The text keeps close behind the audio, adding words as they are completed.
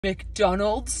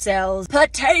McDonald's sells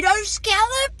potato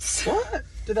scallops. What?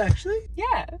 Did they actually?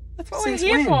 Yeah, that's what Since we're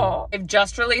here when? for. They've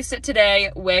just released it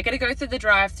today. We're going to go through the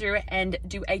drive-thru and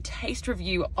do a taste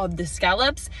review of the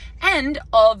scallops and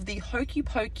of the Hokey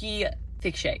Pokey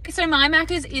thick shake. So my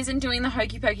Macca's isn't doing the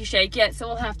Hokey Pokey shake yet, so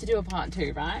we'll have to do a part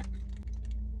 2, right?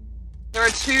 There are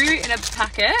 2 in a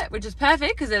packet, which is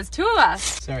perfect because there's 2 of us.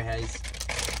 Sorry, Hayes.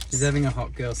 She's having a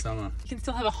hot girl summer. You can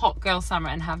still have a hot girl summer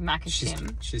and have Macca's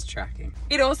Tim. She's tracking.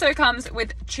 It also comes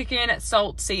with chicken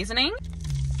salt seasoning.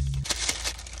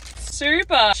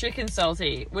 Super chicken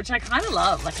salty, which I kind of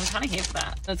love. Like, I'm kind of here for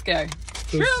that. Let's go.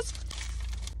 Cheers.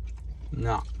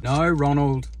 No,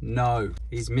 Ronald, no.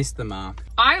 He's missed the mark.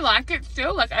 I like it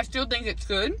still. Like, I still think it's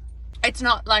good. It's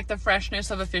not like the freshness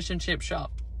of a fish and chip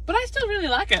shop, but I still really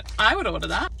like it. I would order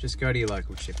that. Just go to your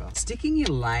local chipper. Stick in your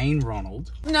lane,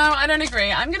 Ronald. No, I don't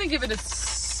agree. I'm going to give it a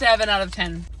 7 out of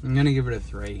 10. I'm going to give it a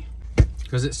 3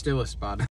 because it's still a spud.